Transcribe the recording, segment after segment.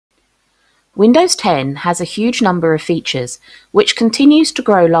Windows 10 has a huge number of features, which continues to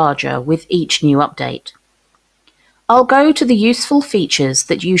grow larger with each new update. I'll go to the useful features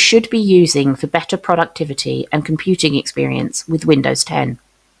that you should be using for better productivity and computing experience with Windows 10.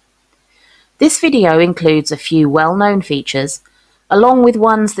 This video includes a few well-known features, along with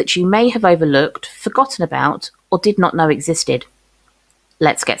ones that you may have overlooked, forgotten about, or did not know existed.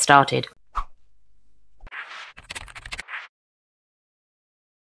 Let's get started.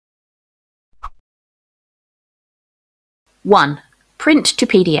 One, print to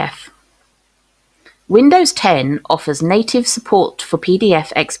PDF. Windows 10 offers native support for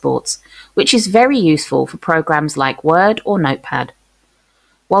PDF exports, which is very useful for programs like Word or Notepad.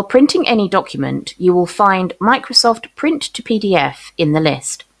 While printing any document, you will find Microsoft Print to PDF in the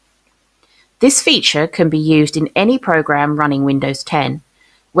list. This feature can be used in any program running Windows 10,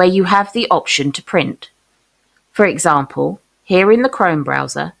 where you have the option to print. For example, here in the Chrome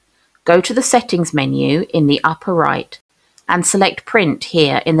browser, go to the Settings menu in the upper right and select Print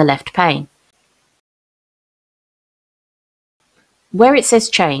here in the left pane. Where it says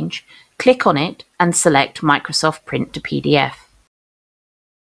Change, click on it and select Microsoft Print to PDF.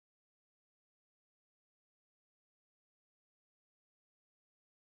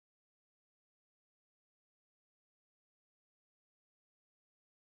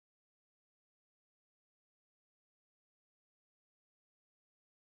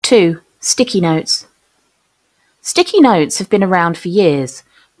 Two, sticky notes. Sticky notes have been around for years,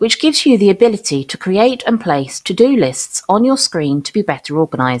 which gives you the ability to create and place to-do lists on your screen to be better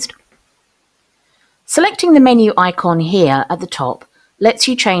organised. Selecting the menu icon here at the top lets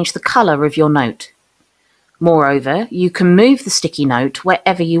you change the colour of your note. Moreover, you can move the sticky note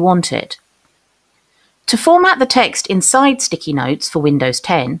wherever you want it. To format the text inside sticky notes for Windows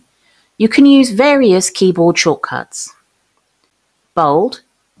 10, you can use various keyboard shortcuts. Bold,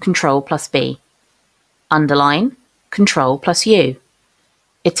 Ctrl+B. Underline, Ctrl+U.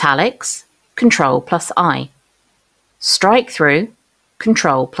 Italics, Ctrl+I. Strike through,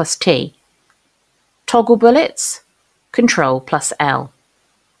 Ctrl+T. Toggle bullets, Ctrl+L.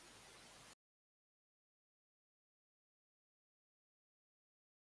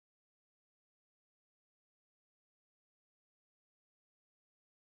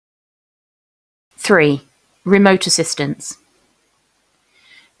 Three, remote assistance.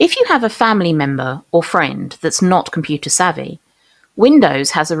 If you have a family member or friend that's not computer savvy,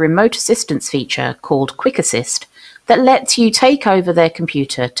 Windows has a remote assistance feature called Quick Assist that lets you take over their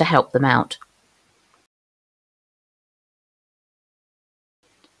computer to help them out.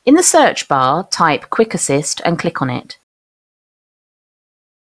 In the search bar, type Quick Assist and click on it.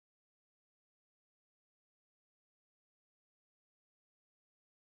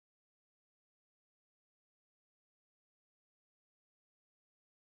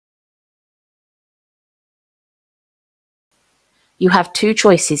 You have two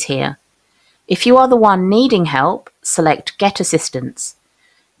choices here. If you are the one needing help, select Get Assistance.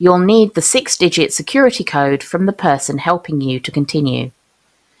 You'll need the 6-digit security code from the person helping you to continue.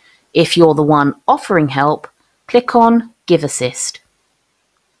 If you're the one offering help, click on Give Assist.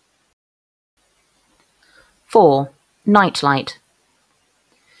 4. Nightlight.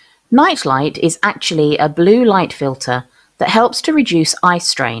 Nightlight is actually a blue light filter that helps to reduce eye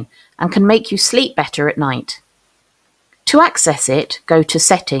strain and can make you sleep better at night. To access it, go to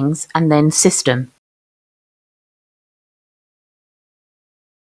Settings and then System.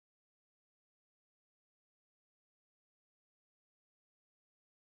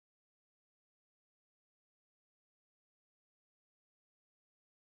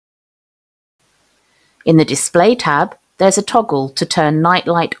 In the Display tab, there's a toggle to turn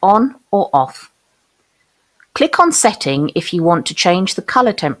Nightlight on or off. Click on Setting if you want to change the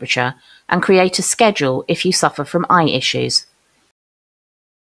colour temperature and create a schedule if you suffer from eye issues.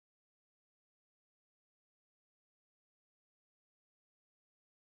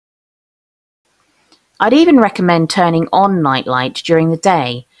 I'd even recommend turning on Nightlight during the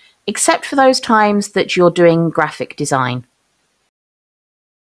day, except for those times that you're doing graphic design.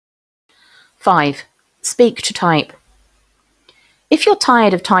 5. Speak to type. If you're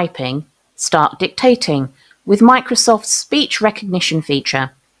tired of typing, start dictating with Microsoft's speech recognition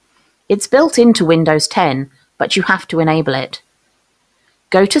feature. It's built into Windows 10, but you have to enable it.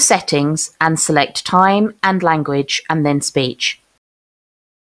 Go to Settings and select Time and Language and then Speech.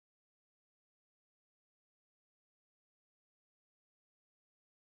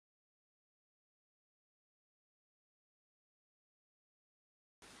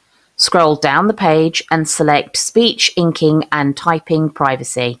 Scroll down the page and select Speech, Inking and Typing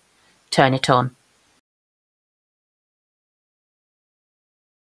Privacy. Turn it on.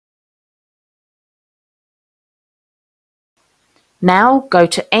 Now go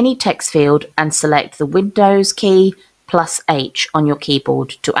to any text field and select the Windows key plus H on your keyboard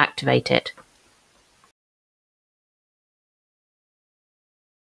to activate it.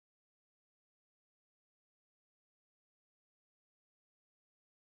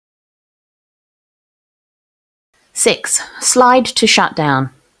 Six, slide to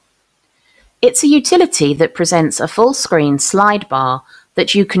shutdown. It's a utility that presents a full screen slide bar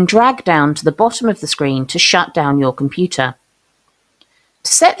that you can drag down to the bottom of the screen to shut down your computer.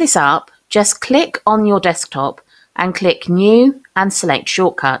 To set this up, just click on your desktop and click New and select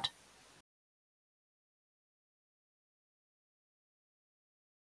Shortcut.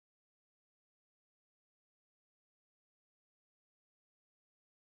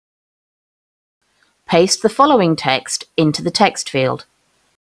 Paste the following text into the text field.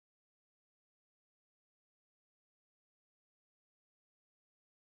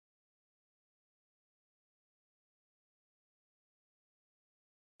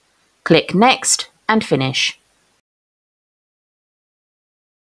 Click Next and finish.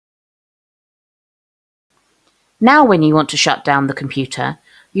 Now when you want to shut down the computer,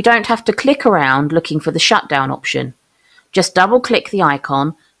 you don't have to click around looking for the shutdown option. Just double-click the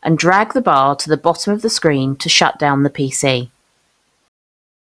icon and drag the bar to the bottom of the screen to shut down the PC.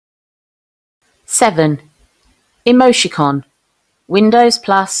 7. Emoticon. Windows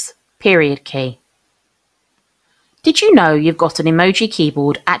plus period key. Did you know you've got an emoji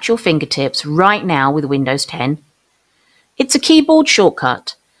keyboard at your fingertips right now with Windows 10? It's a keyboard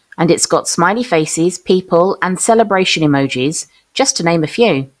shortcut, and it's got smiley faces, people, and celebration emojis, just to name a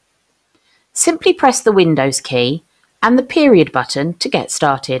few. Simply press the Windows key and the period button to get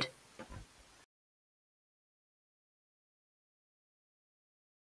started.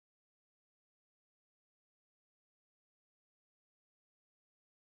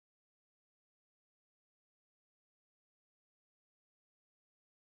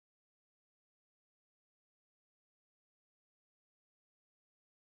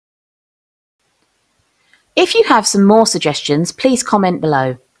 If you have some more suggestions, please comment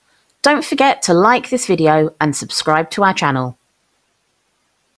below. Don't forget to like this video and subscribe to our channel.